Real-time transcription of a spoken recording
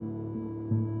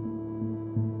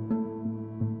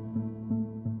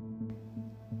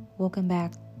Welcome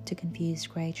back to Confused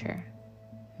Creature.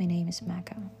 My name is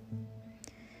Mecca.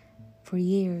 For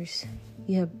years,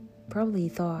 you have probably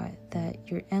thought that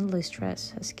your endless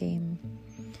stress has came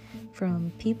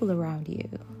from people around you,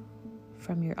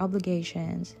 from your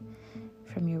obligations,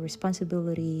 from your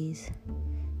responsibilities,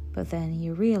 but then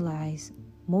you realize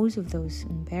most of those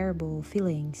unbearable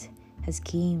feelings has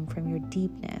came from your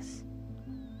deepness.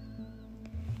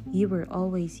 You were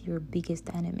always your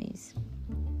biggest enemies.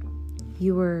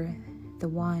 You were the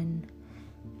one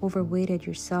overweighted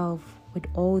yourself with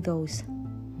all those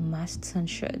musts and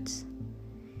shoulds.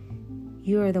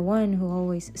 You are the one who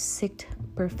always sought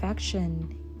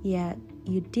perfection, yet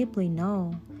you deeply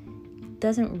know it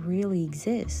doesn't really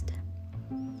exist.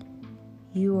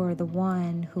 You are the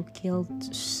one who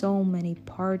killed so many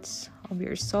parts of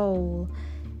your soul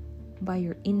by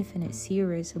your infinite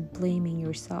series of blaming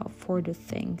yourself for the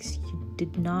things you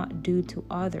did not do to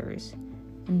others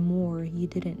and more you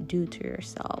didn't do to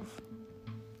yourself.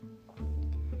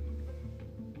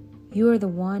 You are the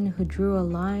one who drew a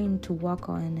line to walk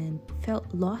on and felt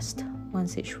lost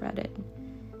once it shredded.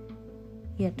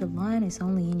 Yet the line is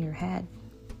only in your head.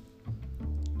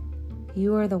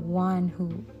 You are the one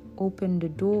who opened the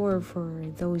door for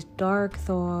those dark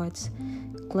thoughts,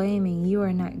 claiming you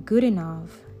are not good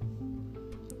enough.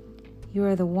 You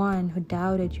are the one who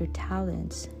doubted your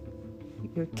talents,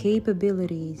 your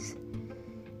capabilities.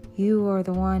 You are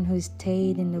the one who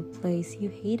stayed in the place you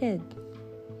hated.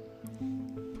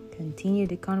 Continued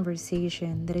the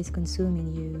conversation that is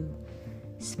consuming you.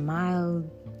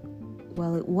 Smiled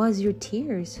while it was your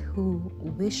tears who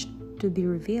wished to be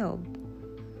revealed.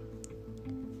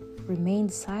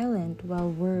 Remained silent while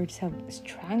words have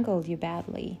strangled you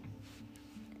badly.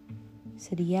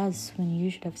 Said yes when you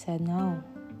should have said no.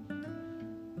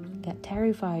 Got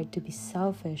terrified to be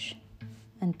selfish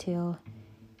until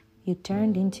you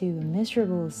turned into a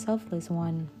miserable, selfless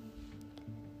one.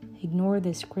 Ignore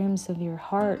the screams of your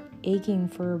heart aching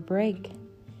for a break.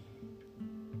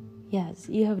 Yes,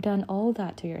 you have done all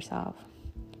that to yourself.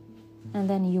 And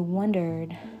then you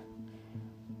wondered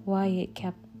why it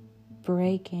kept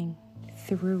breaking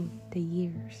through the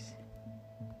years.